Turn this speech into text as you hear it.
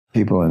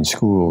People in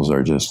schools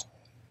are just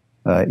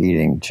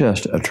eating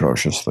just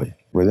atrociously.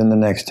 Within the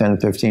next 10,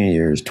 15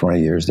 years,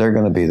 20 years, they're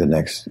going to be the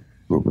next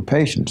group of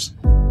patients.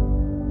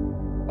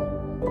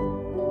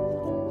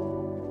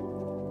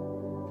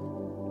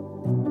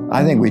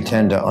 I think we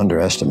tend to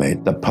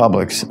underestimate the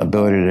public's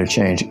ability to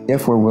change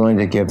if we're willing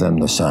to give them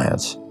the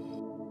science.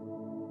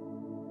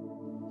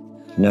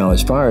 Now,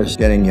 as far as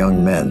getting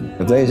young men,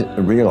 if they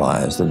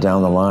realize that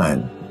down the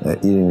line that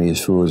eating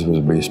these foods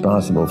was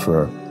responsible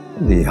for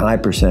the high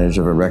percentage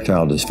of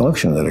erectile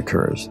dysfunction that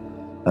occurs,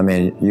 I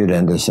mean, you'd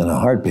end this in a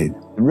heartbeat.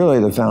 Really,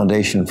 the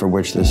foundation for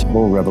which this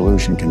whole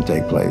revolution can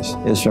take place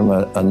is from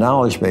a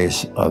knowledge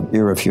base of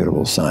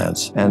irrefutable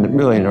science. And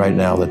really, right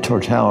now, the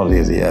totality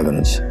of the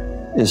evidence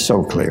is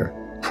so clear.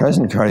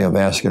 Present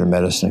cardiovascular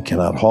medicine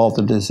cannot halt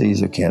the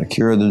disease, it can't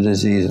cure the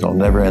disease, it'll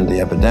never end the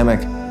epidemic.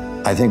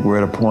 I think we're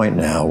at a point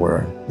now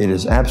where it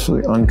is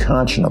absolutely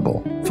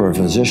unconscionable for a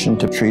physician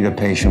to treat a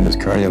patient with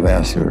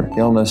cardiovascular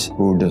illness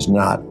who does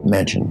not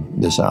mention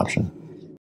this option.